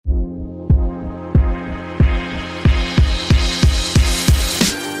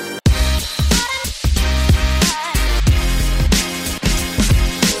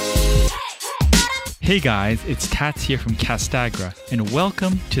Hey guys, it's Tats here from Castagra, and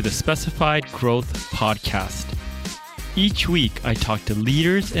welcome to the Specified Growth Podcast. Each week, I talk to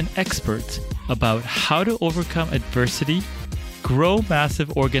leaders and experts about how to overcome adversity, grow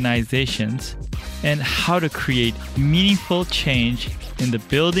massive organizations, and how to create meaningful change in the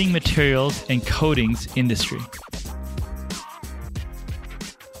building materials and coatings industry.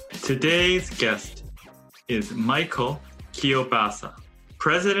 Today's guest is Michael Kiyobasa,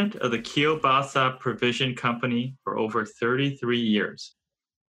 president of the Kiyobasa Provision Company for over 33 years.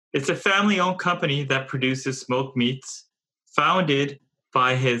 It's a family-owned company that produces smoked meats, founded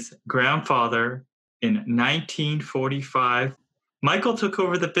by his grandfather in 1945. Michael took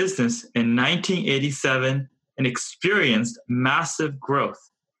over the business in 1987 and experienced massive growth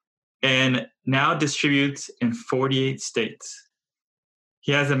and now distributes in 48 states.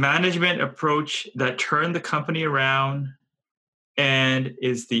 He has a management approach that turned the company around and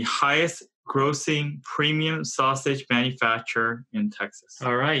is the highest grossing premium sausage manufacturer in Texas.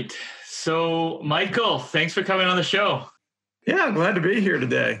 All right. So, Michael, thanks for coming on the show. Yeah, I'm glad to be here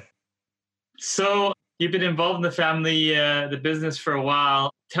today. So, you've been involved in the family, the business for a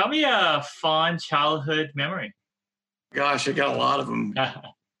while. Tell me a fond childhood memory. Gosh, I got a lot of them.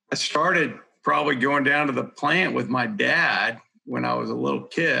 I started probably going down to the plant with my dad when I was a little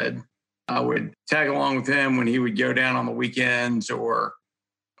kid. I would tag along with him when he would go down on the weekends, or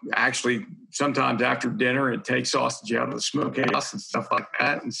actually sometimes after dinner and take sausage out of the smokehouse and stuff like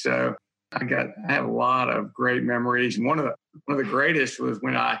that. And so I have a lot of great memories. And one of the greatest was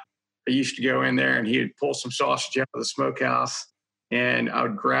when I used to go in there and he would pull some sausage out of the smokehouse and I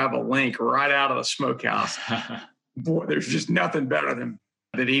would grab a link right out of the smokehouse. Boy, there's just nothing better than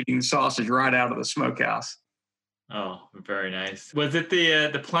eating the sausage right out of the smokehouse. Oh, very nice. Was it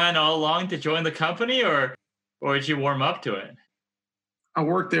the plan all along to join the company, or did you warm up to it? I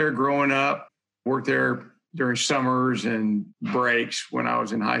worked there growing up, worked there during summers and breaks when I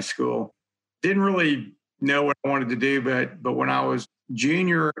was in high school. Didn't really know what I wanted to do, but when I was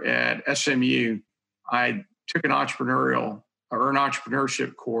junior at SMU, I took an entrepreneurship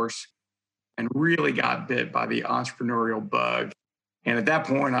course and really got bit by the entrepreneurial bug. And at that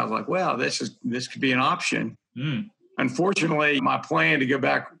point, I was like, well, this could be an option. Unfortunately, my plan to go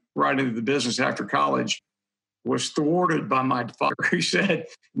back right into the business after college was thwarted by my father, who said,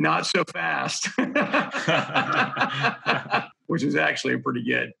 not so fast, which is actually a pretty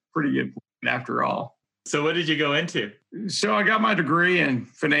good plan after all. So what did you go into? So I got my degree in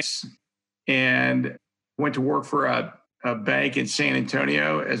finance and went to work for a bank in San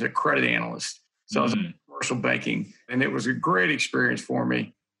Antonio as a credit analyst. So I was in commercial banking, and it was a great experience for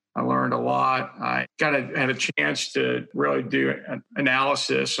me. I learned a lot. I had a chance to really do an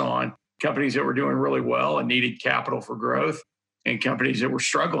analysis on companies that were doing really well and needed capital for growth, and companies that were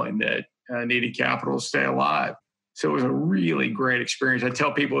struggling that needed capital to stay alive. So it was a really great experience. I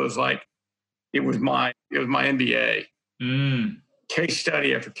tell people it was my MBA. Case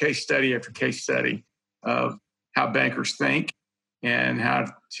study after case study after case study of how bankers think and how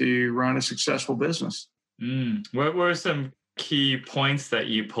to run a successful business. What were some key points that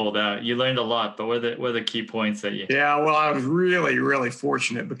you pulled out? You learned a lot, but what are the key points that you... Yeah, well, I was really, really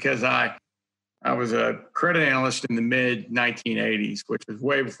fortunate because I was a credit analyst in the mid-1980s, which was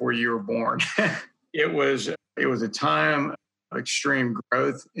way before you were born. It was a time of extreme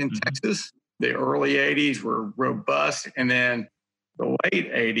growth in Texas. The early 80s were robust, and then the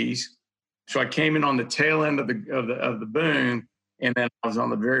late 80s. So I came in on the tail end of the boom, and then I was on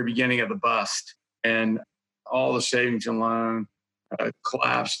the very beginning of the bust. And all the savings and loan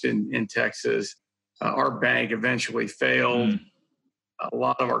collapsed in Texas. Our bank eventually failed. A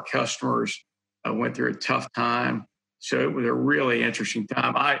lot of our customers went through a tough time. So it was a really interesting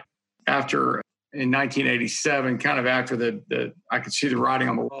time. In 1987, kind of after I could see the writing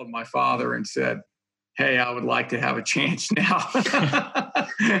on the wall of my father and said, hey, I would like to have a chance now.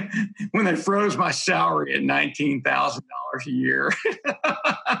 When they froze my salary at $19,000 a year.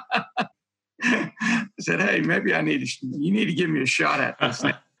 I said, hey, maybe you need to give me a shot at this.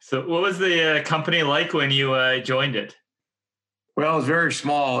 So what was the company like when you joined it? Well, it was very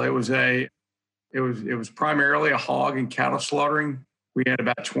small. It was primarily a hog and cattle slaughtering. We had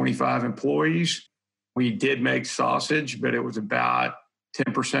about 25 employees. We did make sausage, but it was about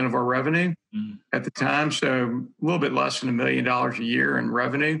 10% of our revenue at the time. So a little bit less than $1 million a year in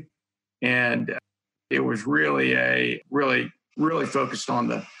revenue. And it was really focused on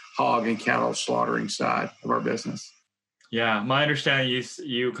the hog and cattle slaughtering side of our business. Yeah, my understanding,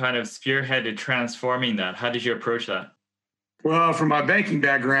 you kind of spearheaded transforming that. How did you approach that? Well, from my banking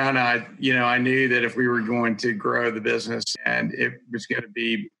background, I knew that if we were going to grow the business and it was going to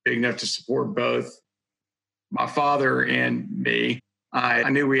be big enough to support both my father and me, I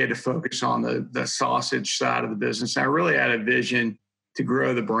knew we had to focus on the sausage side of the business. I really had a vision to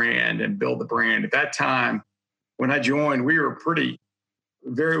grow the brand and build the brand. At that time, when I joined, we were it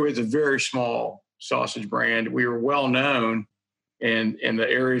was a very small sausage brand. We were well known in the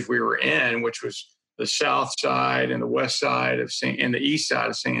areas we were in, which was the south side and the west side and the east side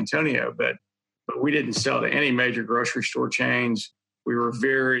of San Antonio. But we didn't sell to any major grocery store chains. We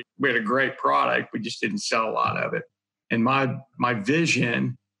had a great product. We just didn't sell a lot of it. And my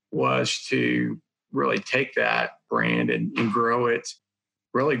vision was to really take that brand and grow it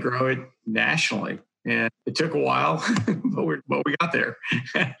nationally. And it took a while, but we got there.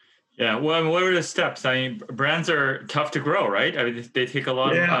 Yeah. Well, what were the steps? I mean, brands are tough to grow, right? I mean, they take a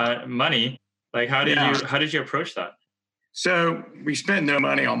lot of money. Like, how did you approach that? So we spent no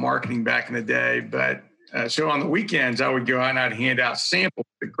money on marketing back in the day, but so on the weekends I would go out and I'd hand out samples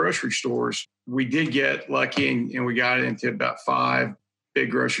at grocery stores. We did get lucky and we got into about 5 big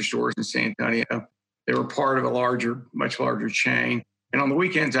grocery stores in San Antonio. They were part of a much larger chain. And on the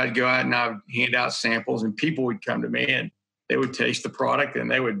weekends I'd go out and I would hand out samples and people would come to me and they would taste the product and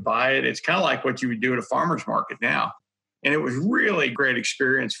they would buy it. It's kind of like what you would do at a farmer's market now. And it was really a great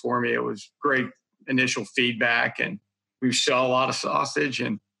experience for me. It was great initial feedback and we sell a lot of sausage.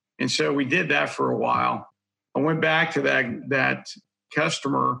 And so we did that for a while. I went back to that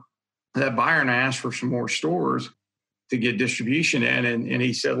customer, that buyer, and I asked for some more stores to get distribution in. And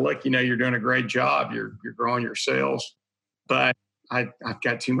he said, look, you're doing a great job. You're growing your sales, but I've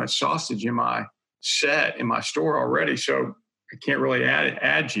got too much sausage in my store already. So I can't really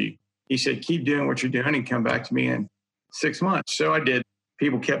add you. He said, keep doing what you're doing and come back to me in 6 months. So I did.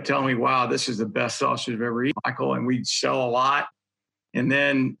 People kept telling me, wow, this is the best sausage I've ever eaten, Michael. And we'd sell a lot. And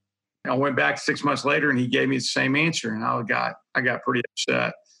then I went back 6 months later and he gave me the same answer. And I got pretty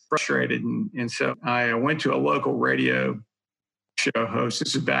upset, frustrated. And so I went to a local radio show host.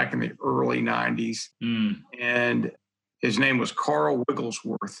 This is back in the early 90s. And his name was Carl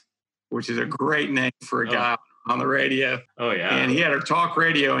Wigglesworth, which is a great name for a guy on the radio. Oh, yeah. And he had a talk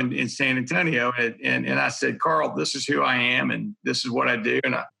radio in San Antonio. And I said, Carl, this is who I am and this is what I do.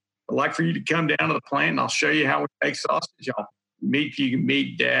 And I'd like for you to come down to the plant and I'll show you how we make sausage. You can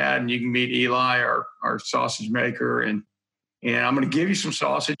meet Dad and you can meet Eli, our sausage maker. And I'm going to give you some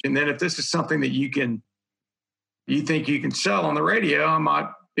sausage. And then if this is something that you think you can sell on the radio, I might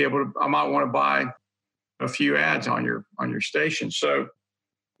want to buy a few ads on your station. So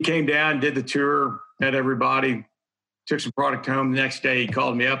he came down, did the tour, met everybody, took some product home. The next day he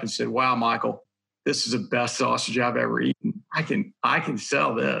called me up and said, wow, Michael, this is the best sausage I've ever eaten. I can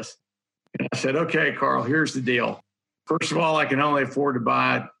sell this. And I said, okay, Carl, here's the deal. First of all, I can only afford to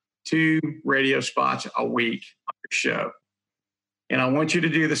buy 2 radio spots a week on your show. And I want you to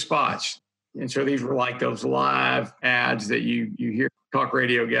do the spots. And so these were like those live ads that you hear talk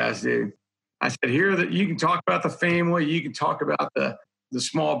radio guys do. I said, here that you can talk about the family, you can talk about the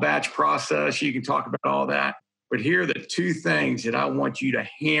small batch process, you can talk about all that. But here are the 2 things that I want you to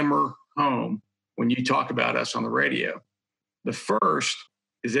hammer home when you talk about us on the radio. The first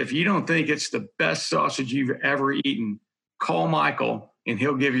is if you don't think it's the best sausage you've ever eaten, call Michael and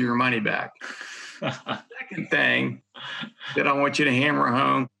he'll give you your money back. Second thing that I want you to hammer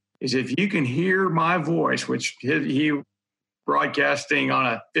home is if you can hear my voice, which he broadcasting on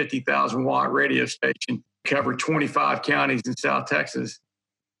a 50,000 watt radio station, covered 25 counties in South Texas.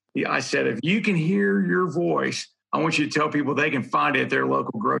 I said, if you can hear your voice, I want you to tell people they can find it at their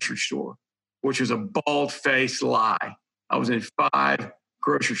local grocery store, which was a bald-faced lie. I was in 5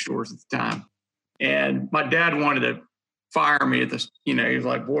 grocery stores at the time. And my dad wanted to fire me at this. He was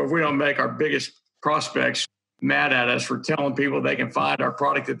like, boy, if we don't make our biggest prospects mad at us for telling people they can find our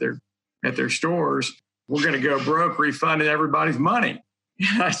product at their stores, we're going to go broke refunding everybody's money.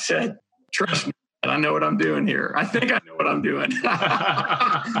 And I said, trust me, I know what I'm doing here. I think I know what I'm doing.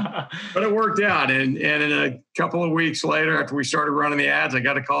 But it worked out. And in a couple of weeks later, after we started running the ads, I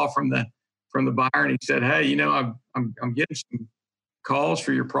got a call from the buyer and he said, hey, I'm getting some calls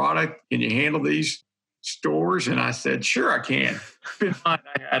for your product. Can you handle these stores? And I said, sure, I can. I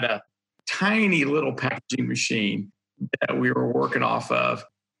had a tiny little packaging machine that we were working off of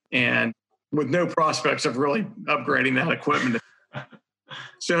and with no prospects of really upgrading that equipment.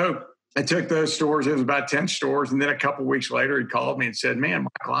 So I took those stores. It was about 10 stores. And then a couple of weeks later, he called me and said, man,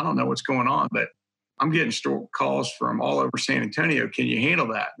 Michael, I don't know what's going on, but I'm getting calls from all over San Antonio. Can you handle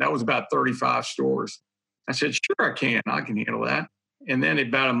that? That was about 35 stores. I said, sure, I can handle that. And then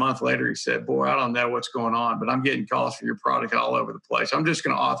about a month later, he said, boy, I don't know what's going on, but I'm getting calls for your product all over the place. I'm just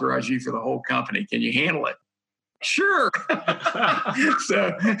going to authorize you for the whole company. Can you handle it? Sure.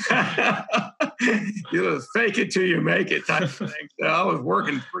 So, fake it till you make it type of thing. So I was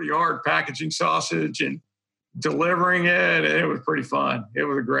working pretty hard packaging sausage and delivering it. And it was pretty fun. It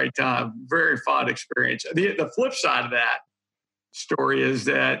was a great time. Very fun experience. The flip side of that story is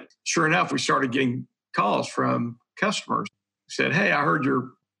that sure enough, we started getting calls from customers who said, "Hey, I heard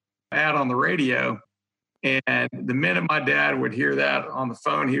your ad on the radio." And the minute my dad would hear that on the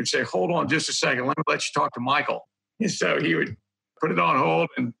phone, he would say, "Hold on just a second. Let me let you talk to Michael." And so he would put it on hold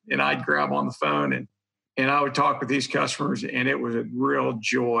and I'd grab on the phone and I would talk with these customers, and it was a real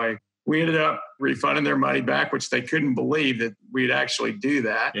joy. We ended up refunding their money back, which they couldn't believe that we'd actually do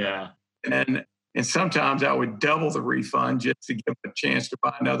that. Yeah. And sometimes I would double the refund just to give them a chance to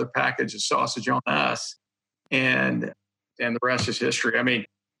buy another package of sausage on us. And the rest is history. I mean,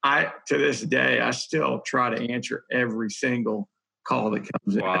 to this day, I still try to answer every single call that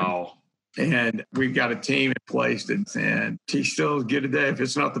comes in. Wow. And we've got a team in place and he's still as good today. If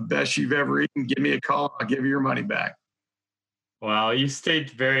it's not the best you've ever eaten, give me a call. I'll give you your money back. Wow. You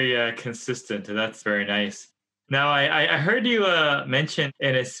stayed very consistent, and that's very nice. Now, I heard you mention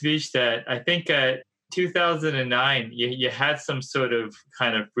in a speech that I think 2009, you had some sort of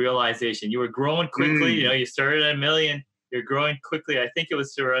kind of realization. You were growing quickly. You started at $1 million. You're growing quickly. I think it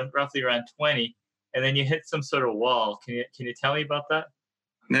was roughly around 20, and then you hit some sort of wall. Can you tell me about that?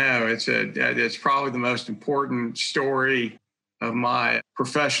 No, it's probably the most important story of my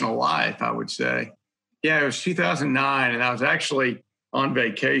professional life, I would say. Yeah, it was 2009, and I was actually on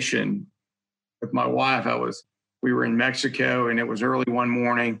vacation with my wife. We were in Mexico, and it was early one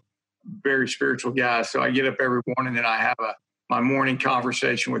morning. Very spiritual guy, so I get up every morning and I have my morning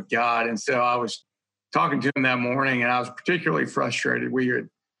conversation with God. And so I was talking to him that morning, and I was particularly frustrated. We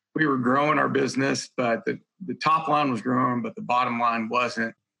were growing our business, but the top line was growing, but the bottom line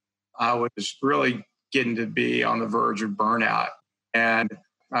wasn't. I was really getting to be on the verge of burnout. And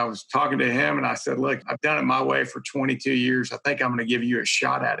I was talking to him and I said, "Look, I've done it my way for 22 years. I think I'm going to give you a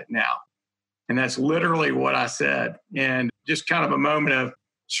shot at it now." And that's literally what I said. And just kind of a moment of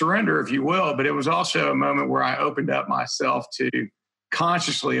surrender, if you will. But it was also a moment where I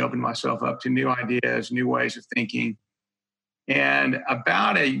consciously opened myself up to new ideas, new ways of thinking. And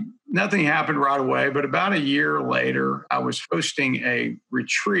nothing happened right away, but about a year later, I was hosting a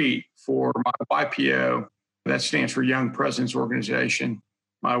retreat for my YPO. That stands for Young Presidents Organization,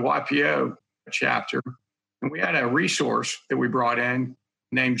 my YPO chapter. And we had a resource that we brought in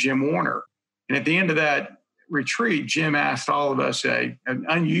named Jim Warner. And at the end of that retreat, Jim asked all of us an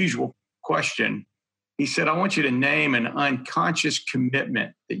unusual question. He said, "I want you to name an unconscious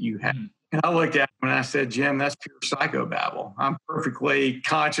commitment that you have." And I looked at him and I said, "Jim, that's pure psychobabble. I'm perfectly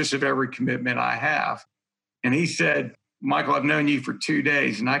conscious of every commitment I have." And he said, "Michael, I've known you for 2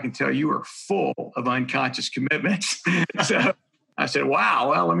 days and I can tell you are full of unconscious commitments." So I said, "Wow,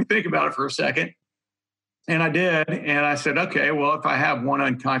 well, let me think about it for a second." And I did. And I said, "Okay, well, if I have one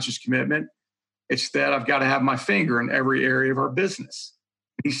unconscious commitment, it's that I've got to have my finger in every area of our business."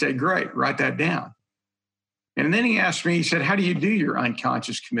 He said, "Great, write that down." And then he asked me, he said, "How do you do your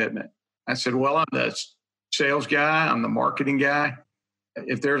unconscious commitment?" I said, "Well, I'm the sales guy. I'm the marketing guy.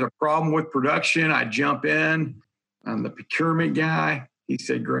 If there's a problem with production, I jump in. I'm the procurement guy." He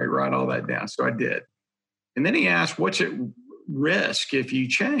said, "Great, write all that down." So I did. And then he asked, "What's at risk if you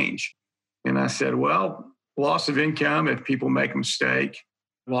change?" And I said, "Well, loss of income if people make a mistake,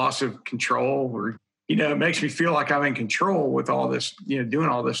 loss of control, or, it makes me feel like I'm in control with all this, doing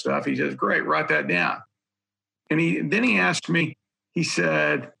all this stuff." He says, "Great, write that down." And then he asked me, he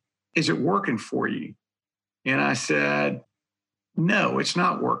said, "Is it working for you?" And I said, "No, it's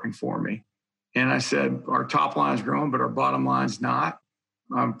not working for me." And I said, "Our top line's growing, but our bottom line's not.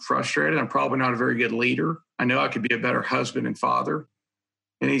 I'm frustrated. I'm probably not a very good leader. I know I could be a better husband and father."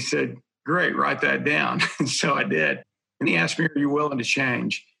 And he said, "Great, write that down." And so I did. And he asked me, "Are you willing to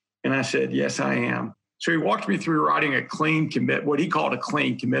change?" And I said, "Yes, I am." So he walked me through writing what he called a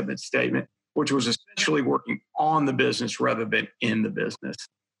clean commitment statement, which was essentially working on the business rather than in the business.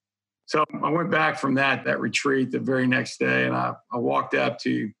 So I went back from that retreat the very next day, and I walked up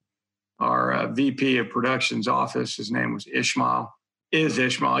to our VP of Production's office. His name was Ishmael.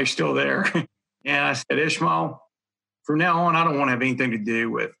 Ishmael. He's still there. And I said, "Ishmael, from now on, I don't want to have anything to do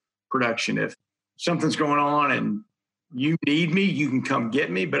with production. If something's going on and you need me, you can come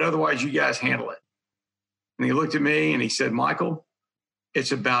get me, but otherwise you guys handle it." And he looked at me and he said, "Michael,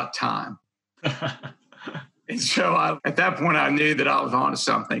 it's about time." And so at that point, I knew that I was onto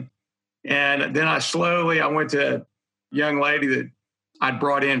something. And then I went to a young lady that I'd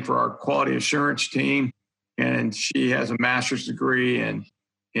brought in for our quality assurance team. And she has a master's degree in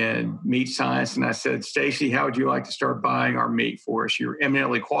in meat science. And I said, Stacy, how would you like to start buying our meat for us? You're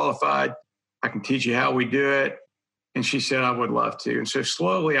eminently qualified. I can teach you how we do it. And she said, I would love to. And so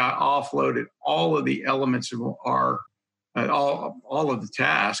slowly I offloaded all of the elements of all of the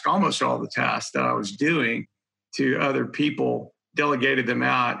tasks, almost all the tasks that I was doing to other people, delegated them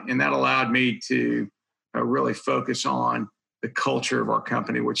out. And that allowed me to really focus on the culture of our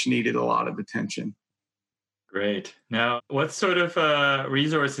company, which needed a lot of attention. Great. Now, what sort of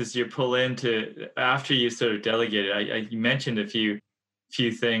resources do you pull into after you sort of delegated? You mentioned a few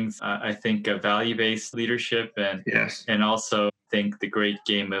things. I think value-based leadership yes, and also I think the great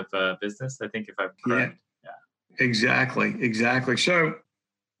game of business. I think if I'm correct. Yeah. Exactly. So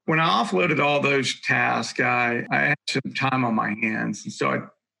when I offloaded all those tasks, I had some time on my hands, and so I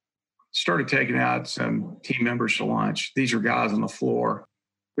started taking out some team members to lunch. These are guys on the floor.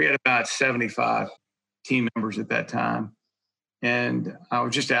 We had about 75 team members at that time. And I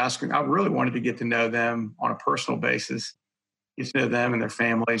was just asking, I really wanted to get to know them on a personal basis, get to know them and their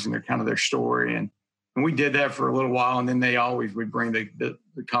families and their story. And we did that for a little while. And then they always would bring the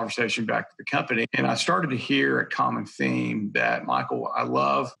conversation back to the company. And I started to hear a common theme that, Michael, I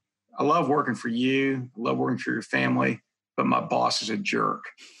love working for you. I love working for your family, but my boss is a jerk.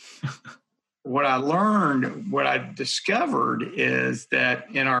 What I discovered is that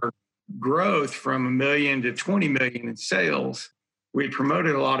in our growth from $1 million to $20 million in sales, we had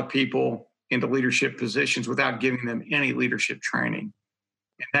promoted a lot of people into leadership positions without giving them any leadership training.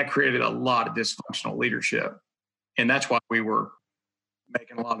 And that created a lot of dysfunctional leadership. And that's why we were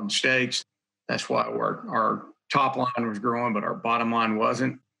making a lot of mistakes. That's why our top line was growing, but our bottom line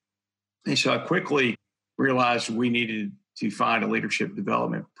wasn't. And so I quickly realized we needed to find a leadership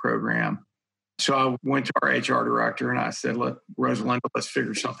development program. So I went to our HR director and I said, look, Rosalinda, let's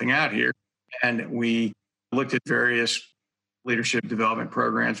figure something out here. And we looked at various leadership development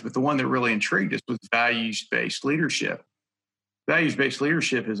programs, but the one that really intrigued us was values-based leadership. Values-based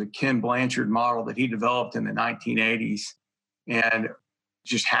leadership is a Ken Blanchard model that he developed in the 1980s. And it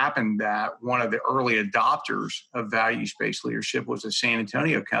just happened that one of the early adopters of values-based leadership was a San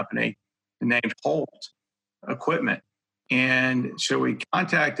Antonio company named Holt Equipment. And so we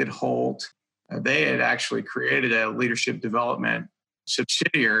contacted Holt. They had actually created a leadership development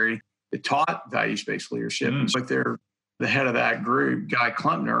subsidiary that taught values-based leadership. And with the head of that group, Guy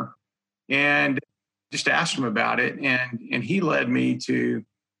Klumpner, and just asked him about it. And he led me to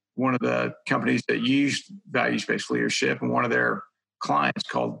one of the companies that used values-based leadership, and one of their clients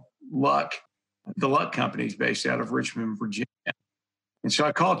called Luck. The Luck Company is based out of Richmond, Virginia. And so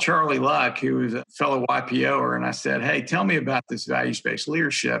I called Charlie Luck, who was a fellow YPOer, and I said, hey, tell me about this values-based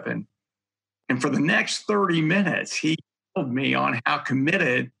leadership. And for the next 30 minutes, he told me on how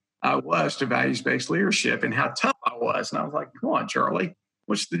committed I was to values-based leadership and how tough I was. And I was like, come on, Charlie,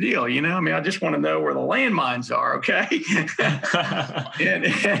 what's the deal? I just want to know where the landmines are, okay?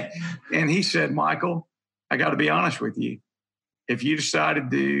 and he said, Michael, I got to be honest with you. If you decided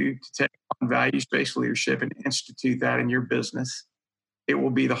to take on values-based leadership and institute that in your business, it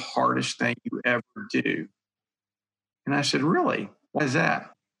will be the hardest thing you ever do. And I said, really? Why is that?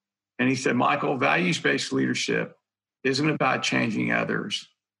 And he said, Michael, values-based leadership isn't about changing others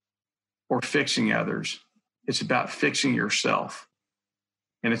or fixing others. It's about fixing yourself.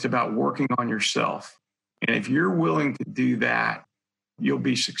 And it's about working on yourself. And if you're willing to do that, you'll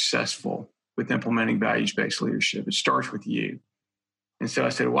be successful with implementing values-based leadership. It starts with you. And so I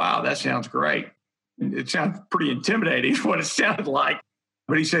said, wow, that sounds great. It sounds pretty intimidating, is what it sounded like.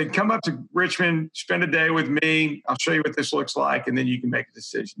 But he said, come up to Richmond, spend a day with me. I'll show you what this looks like, and then you can make a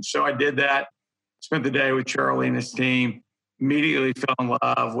decision. So I did that, spent the day with Charlie and his team, immediately fell in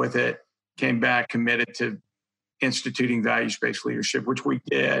love with it, came back committed to instituting values-based leadership, which we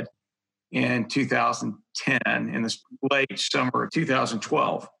did in 2010, in the late summer of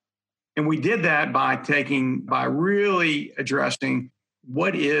 2012. And we did that by really addressing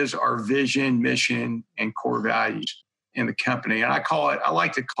what is our vision, mission, and core values in the company. And I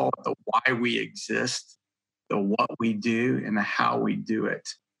like to call it the why we exist, the what we do, and the how we do it.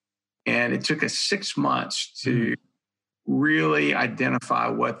 And it took us 6 months to really identify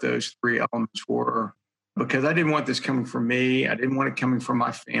what those three elements were, because I didn't want this coming from me. I didn't want it coming from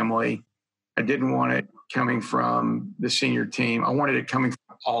my family. I didn't want it coming from the senior team. I wanted it coming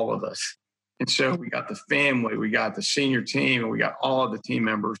from all of us. And so we got the family, we got the senior team, and we got all of the team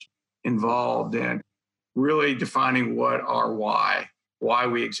members involved in really defining what our why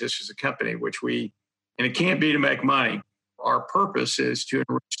we exist as a company, and it can't be to make money. Our purpose is to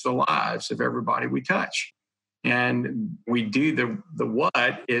enrich the lives of everybody we touch. And we do the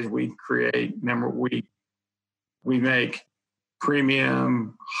what is we create, we make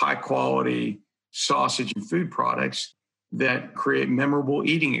premium, high quality sausage and food products that create memorable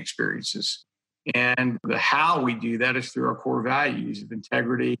eating experiences. And the how we do that is through our core values of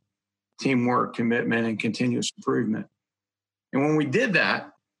integrity, teamwork, commitment, and continuous improvement. And when we did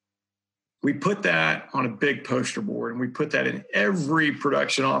that, we put that on a big poster board, and we put that in every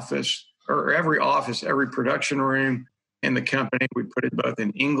production office or every office, every production room in the company. We put it both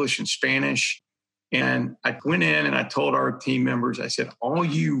in English and Spanish. And I went in and I told our team members, I said, all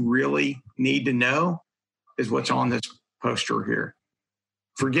you really need to know is what's on this poster here.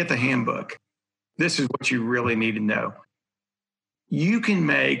 Forget the handbook. This is what you really need to know. You can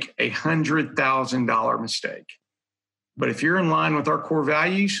make a $100,000 mistake, but if you're in line with our core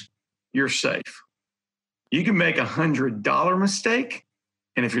values, you're safe. You can make a $100 mistake,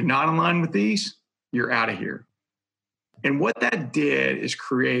 and if you're not in line with these, you're out of here. And what that did is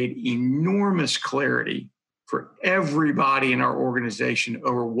create enormous clarity for everybody in our organization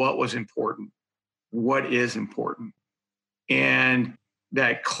over what was important, what is important. And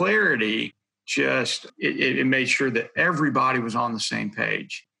that clarity it made sure that everybody was on the same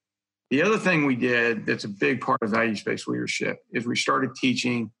page. The other thing we did that's a big part of values-based leadership is we started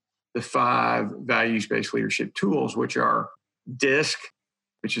teaching the 5 values-based leadership tools, which are DISC,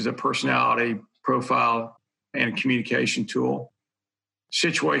 which is a personality profile and a communication tool,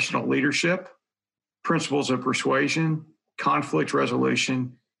 situational leadership, principles of persuasion, conflict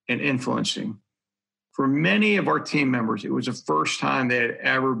resolution, and influencing. For many of our team members, it was the first time they had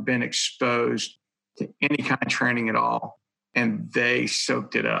ever been exposed to any kind of training at all, and they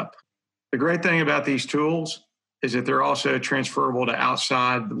soaked it up. The great thing about these tools is that they're also transferable to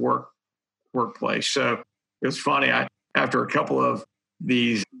outside the workplace. So it was funny. After a couple of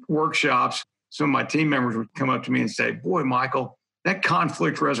these workshops, some of my team members would come up to me and say, boy, Michael, that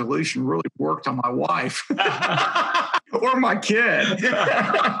conflict resolution really worked on my wife or my kid.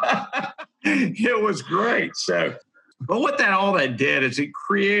 It was great. So, but what all that did is it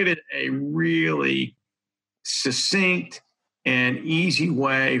created a really succinct and easy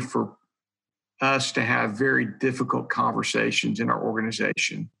way for us to have very difficult conversations in our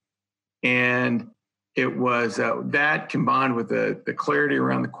organization. And it was that combined with the clarity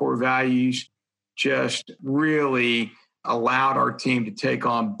around the core values just really allowed our team to take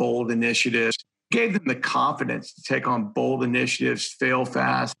on bold initiatives, gave them the confidence to take on bold initiatives, fail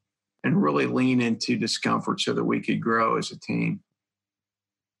fast, and really lean into discomfort so that we could grow as a team.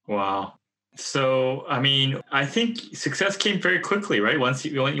 Wow. So, I mean, I think success came very quickly, right? Once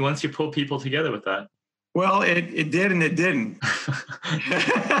you pull people together with that. Well, it did and it didn't.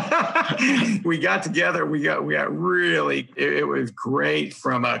 We got together. We got really, it was great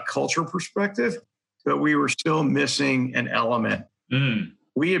from a culture perspective, but we were still missing an element.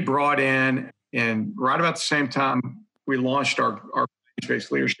 We had brought in, and right about the same time, we launched our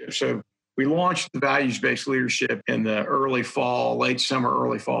values-based leadership. So we launched the values-based leadership in the late summer,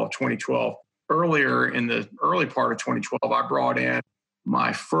 early fall of 2012. Earlier in the early part of 2012, I brought in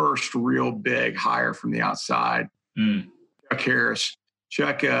my first real big hire from the outside, Chuck Harris.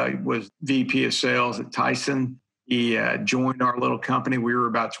 Chuck was VP of sales at Tyson. He joined our little company. We were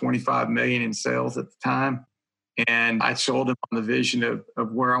about $25 million in sales at the time. And I sold him on the vision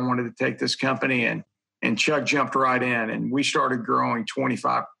of where I wanted to take this company. And Chuck jumped right in, and we started growing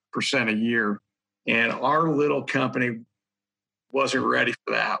 25% a year. And our little company wasn't ready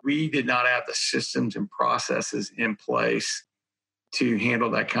for that. We did not have the systems and processes in place to handle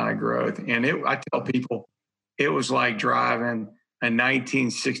that kind of growth. And I tell people, it was like driving a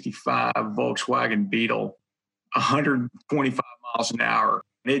 1965 Volkswagen Beetle, 125 miles an hour.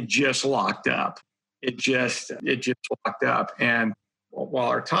 It just locked up. It just locked up. And while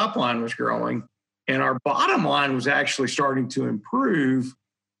our top line was growing and our bottom line was actually starting to improve,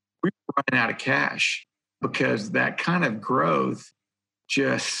 we were running out of cash because that kind of growth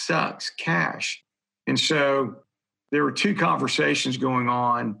just sucks cash. And so there were 2 conversations going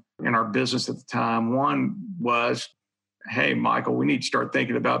on in our business at the time. One was, hey, Michael, we need to start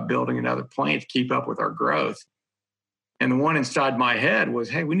thinking about building another plant to keep up with our growth. And the one inside my head was,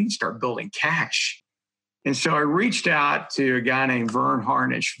 hey, we need to start building cash. And so I reached out to a guy named Vern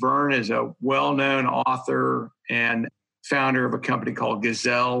Harnish. Vern is a well-known author and founder of a company called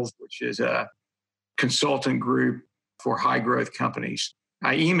Gazelles, which is a consultant group for high-growth companies.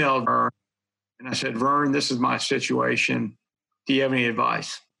 I emailed Vern and I said, Vern, this is my situation. Do you have any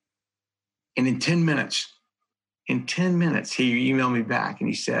advice? And in 10 minutes, he emailed me back and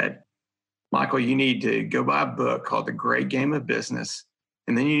he said, Michael, you need to go buy a book called The Great Game of Business.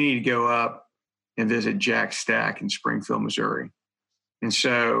 And then you need to go up and visit Jack Stack in Springfield, Missouri. And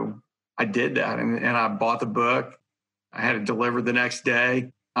so I did that. And I bought the book I had it delivered the next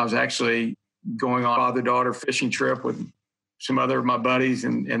day. I was actually going on a father-daughter fishing trip with some other of my buddies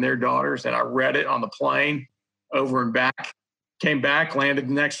and their daughters, and I read it on the plane over and back, came back, landed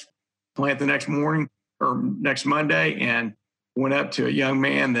the next morning or next Monday, and went up to a young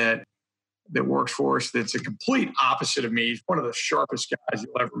man that works for us that's a complete opposite of me. He's one of the sharpest guys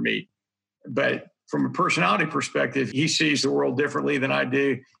you'll ever meet. But from a personality perspective, he sees the world differently than I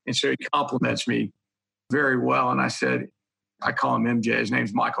do. And so he compliments me very well. And I call him MJ. His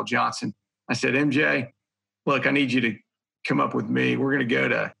name's Michael Johnson. I said, MJ, look, I need you to come up with me. We're going to go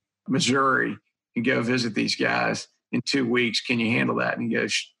to Missouri and go visit these guys in 2 weeks. Can you handle that? And he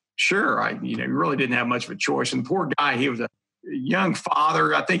goes, sure. He really didn't have much of a choice. And the poor guy, he was a young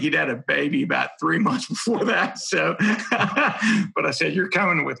father. I think he'd had a baby about 3 months before that. So, but I said, you're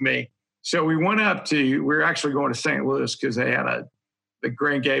coming with me. So we were actually going to St. Louis because they had the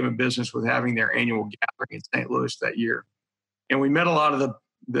Great Game of Business was having their annual gathering in St. Louis that year. And we met a lot of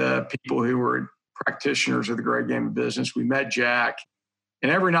the people who were practitioners of the Great Game of Business. We met Jack.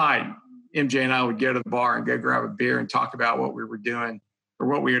 And every night, MJ and I would go to the bar and go grab a beer and talk about what we were doing or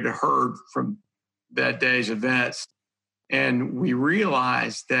what we had heard from that day's events. And we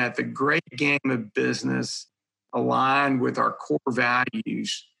realized that the Great Game of Business aligned with our core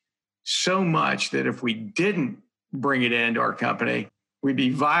values so much that if we didn't bring it into our company, we'd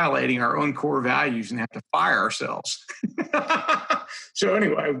be violating our own core values and have to fire ourselves. So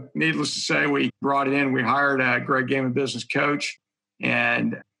anyway, needless to say, we brought it in. We hired a Great Game of Business coach,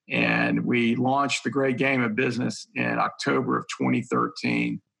 and we launched the Great Game of Business in October of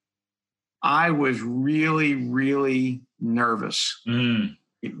 2013. I was really, really nervous when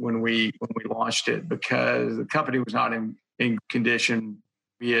we launched it because the company was not in condition.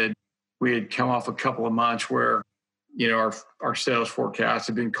 We had come off a couple of months where, our sales forecast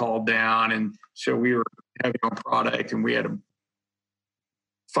had been called down. And so we were heavy on product and we had to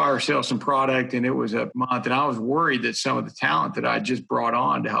fire sale some product, and it was a month. And I was worried that some of the talent that I just brought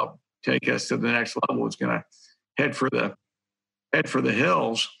on to help take us to the next level was going to head for the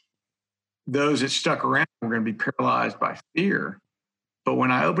hills. Those that stuck around were going to be paralyzed by fear. But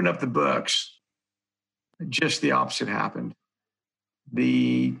when I opened up the books, just the opposite happened.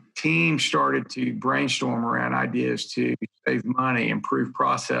 The team started to brainstorm around ideas to save money, improve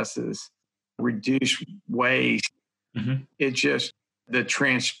processes, reduce waste. Mm-hmm. The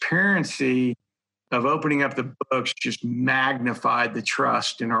transparency of opening up the books just magnified the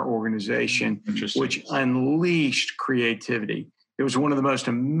trust in our organization, which unleashed creativity. It was one of the most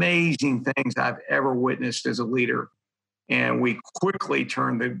amazing things I've ever witnessed as a leader. And we quickly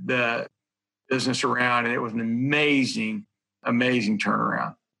turned the business around, and it was an amazing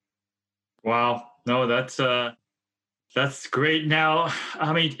turnaround. Wow. No, that's great. Now,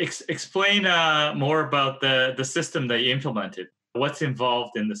 explain more about the system that you implemented. What's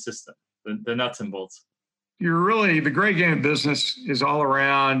involved in the system, the nuts and bolts? The Great Game of Business is all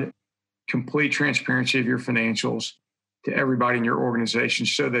around complete transparency of your financials to everybody in your organization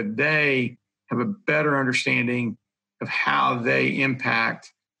so that they have a better understanding of how they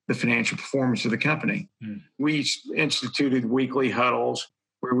impact the financial performance of the company. We instituted weekly huddles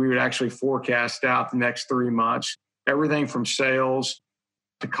where we would actually forecast out the next 3 months, everything from sales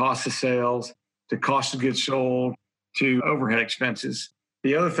to cost of sales to cost of goods sold to overhead expenses.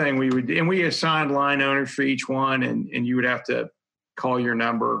 The other thing we assigned line owners for each one, and you would have to call your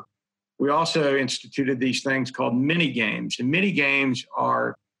number. We also instituted these things called mini games, and mini games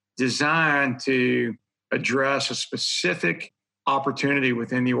are designed to address a specific opportunity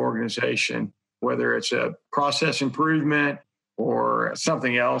within the organization, whether it's a process improvement or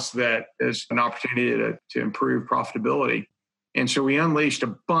something else that is an opportunity to improve profitability. And so we unleashed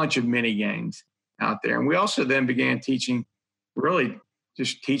a bunch of mini games out there. And we also then began teaching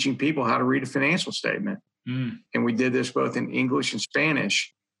people how to read a financial statement. And we did this both in English and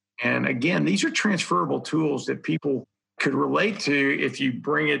Spanish. And again, these are transferable tools that people could relate to if you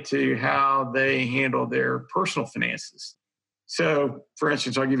bring it to how they handle their personal finances. So, for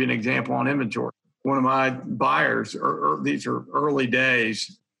instance, I'll give you an example on inventory. One of my buyers, these are early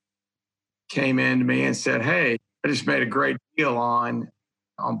days, came in to me and said, "Hey, I just made a great deal on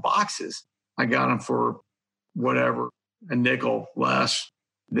boxes. I got them for whatever, a nickel less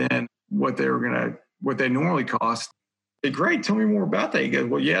than what they normally cost." I said, "Great, tell me more about that." He goes,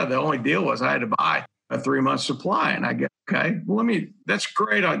 "Well, yeah, the only deal was I had to buy a 3-month supply." And I go, "Okay, well, that's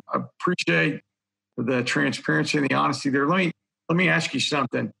great. I appreciate the transparency and the honesty there. Let me ask you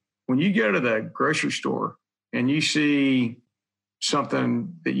something. When you go to the grocery store and you see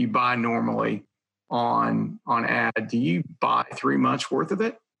something that you buy normally on ad, do you buy 3 months worth of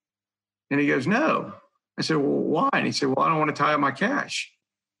it?" And he goes, "No." I said, well, why? And he said, well, I don't want to tie up my cash.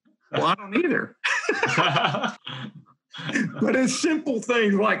 Well, I don't either. But it's simple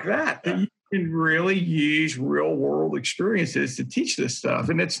things like that you can really use real world experiences to teach this stuff.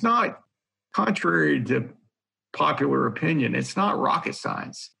 And it's not, contrary to popular opinion, it's not rocket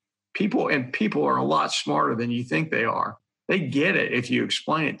science. People are a lot smarter than you think they are. They get it if you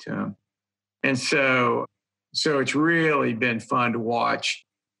explain it to them. And so it's really been fun to watch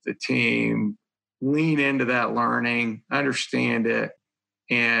the team lean into that learning, understand it.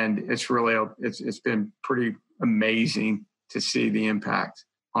 And it's been pretty amazing to see the impact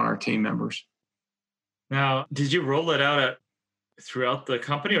on our team members. Now, did you roll it out throughout the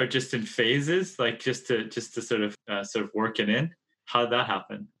company or just in phases, like just to sort of work it in? How did that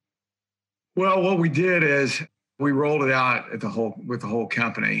happen? Well, what we did is we rolled it out with the whole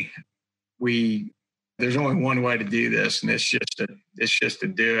company. There's only one way to do this, and it's just to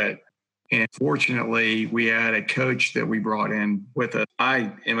do it. And fortunately, we had a coach that we brought in with us.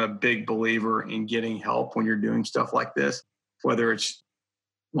 I am a big believer in getting help when you're doing stuff like this, whether it's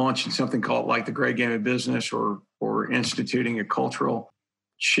launching something called like the Great Game of Business or instituting a cultural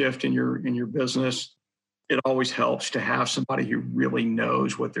shift in your business. It always helps to have somebody who really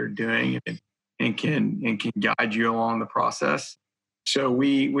knows what they're doing and can guide you along the process. So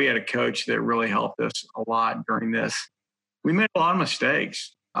we had a coach that really helped us a lot during this. We made a lot of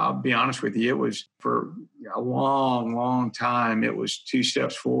mistakes. I'll be honest with you. It was for a long, long time. It was 2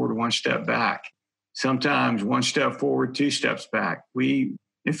 steps forward, 1 step back. Sometimes 1 step forward, 2 steps back. In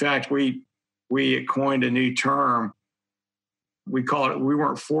fact, we coined a new term. We call it, we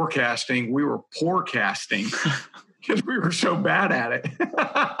weren't forecasting, we were poorcasting because we were so bad at it.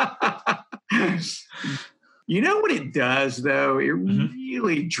 You know what it does, though? It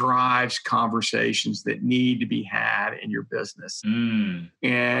really drives conversations that need to be had in your business.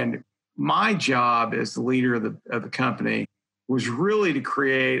 And my job as the leader of the company was really to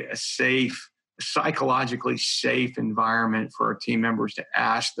create a psychologically safe environment for our team members to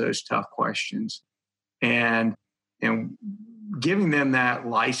ask those tough questions, and giving them that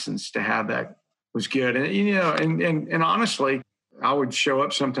license to have that was good. And and honestly, I would show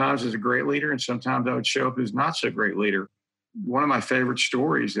up sometimes as a great leader, and sometimes I would show up as not so great leader. One of my favorite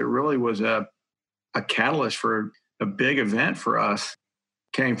stories that really was a catalyst for a big event for us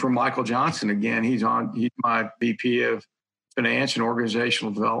came from Michael Johnson. Again, he's my VP of Finance and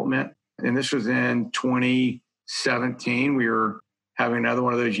Organizational Development. And this was in 2017. We were having another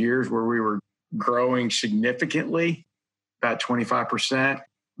one of those years where we were growing significantly, about 25%.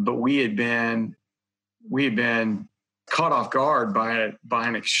 But we had been caught off guard by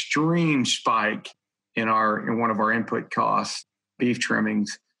an extreme spike in one of our input costs, beef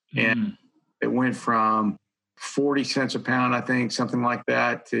trimmings. And it went from 40 cents a pound, I think, something like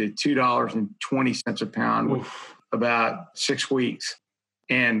that, to $2.20 a pound with about 6 weeks.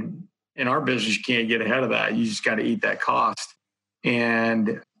 And in our business, you can't get ahead of that. You just got to eat that cost.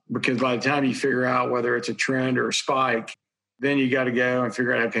 And because by the time you figure out whether it's a trend or a spike, then you got to go and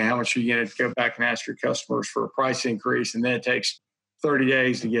figure out, okay, how much are you going to go back and ask your customers for a price increase? And then it takes 30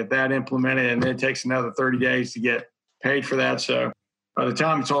 days to get that implemented. And then it takes another 30 days to get paid for that. So by the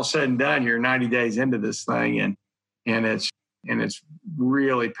time it's all said and done, you're 90 days into this thing, and it's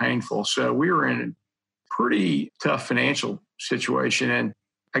really painful. So we were in a pretty tough financial situation. And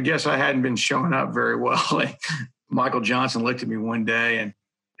I guess I hadn't been showing up very well. Michael Johnson looked at me one day and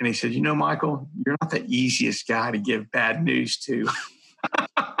he said, Michael, you're not the easiest guy to give bad news to.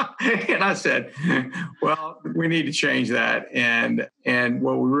 And I said, well, we need to change that. And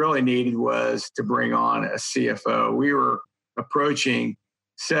what we really needed was to bring on a CFO. We were approaching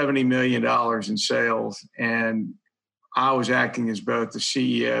 $70 million in sales, and I was acting as both the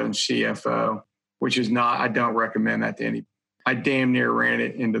CEO and CFO, which is I don't recommend that to anybody. I damn near ran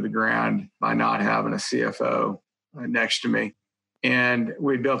it into the ground by not having a CFO next to me. And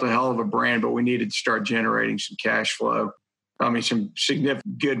we built a hell of a brand, but we needed to start generating some cash flow. Some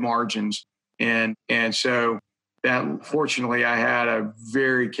significant good margins. And so that, fortunately, I had a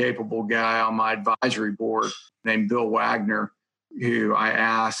very capable guy on my advisory board named Bill Wagner, who I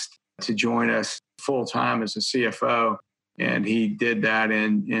asked to join us full time as a CFO. And he did that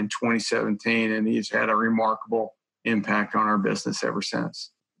in 2017. And he's had a remarkable impact on our business ever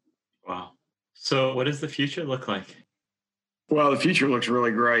since. Wow. So what does the future look like? Well, the future looks really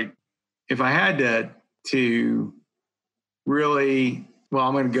great. If I had to really,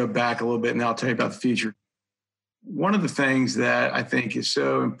 I'm going to go back a little bit and I'll tell you about the future. One of the things that I think is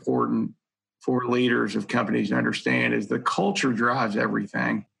so important for leaders of companies to understand is the culture drives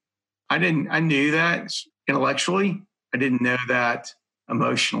everything. I knew that intellectually. I didn't know that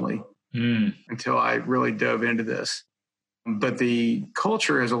emotionally. until I really dove into this. But the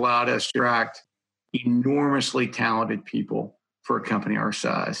culture has allowed us to attract enormously talented people for a company our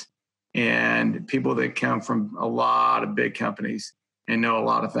size, and people that come from a lot of big companies and know a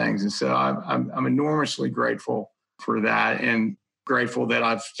lot of things. And so I'm enormously grateful for that, and grateful that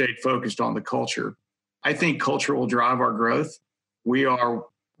I've stayed focused on the culture. I think culture will drive our growth. We are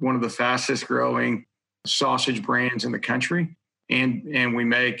one of the fastest growing sausage brands in the country. And we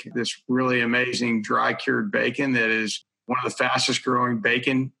make this really amazing dry cured bacon that is one of the fastest growing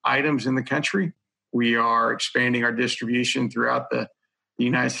bacon items in the country. We are expanding our distribution throughout the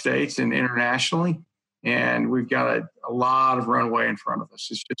United States and internationally. And we've got a lot of runway in front of us.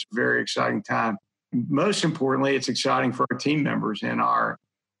 It's just a very exciting time. Most importantly, it's exciting for our team members, and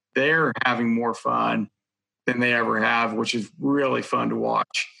they're having more fun than they ever have, which is really fun to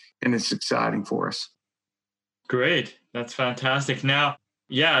watch. And it's exciting for us. Great. That's fantastic. Now,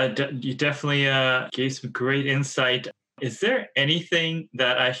 you definitely gave some great insight. Is there anything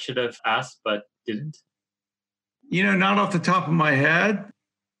that I should have asked but didn't? Not off the top of my head.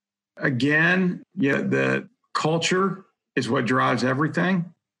 Again, the culture is what drives everything.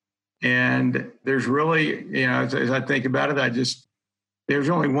 And there's really, as I think about it, there's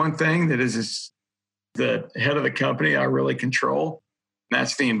only one thing that is the head of the company I really control. And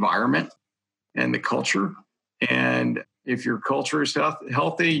that's the environment and the culture. And if your culture is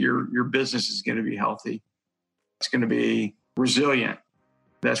healthy, your business is going to be healthy. It's going to be resilient.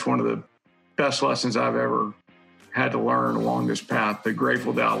 That's one of the best lessons I've ever had to learn along this path, but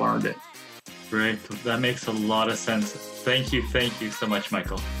grateful that I learned it. Great. That makes a lot of sense. Thank you so much,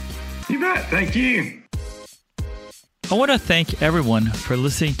 Michael. You bet. Thank you. I want to thank everyone for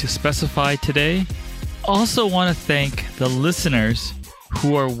listening to Specify today. Also want to thank the listeners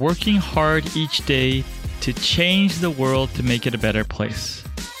who are working hard each day to change the world to make it a better place.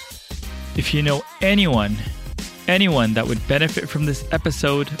 If you know anyone that would benefit from this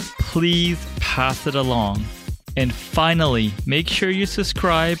episode, please pass it along. And finally, make sure you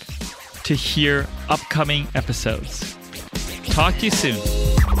subscribe to hear upcoming episodes. Talk to you soon.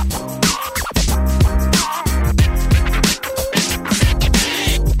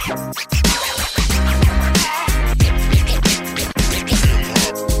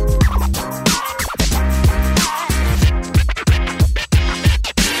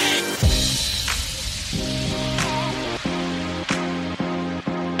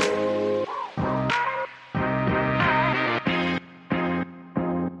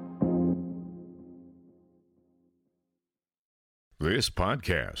 This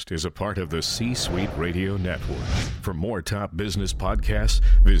podcast is a part of the C-Suite Radio Network. For more top business podcasts,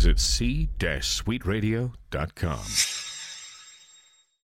 visit c-suiteradio.com.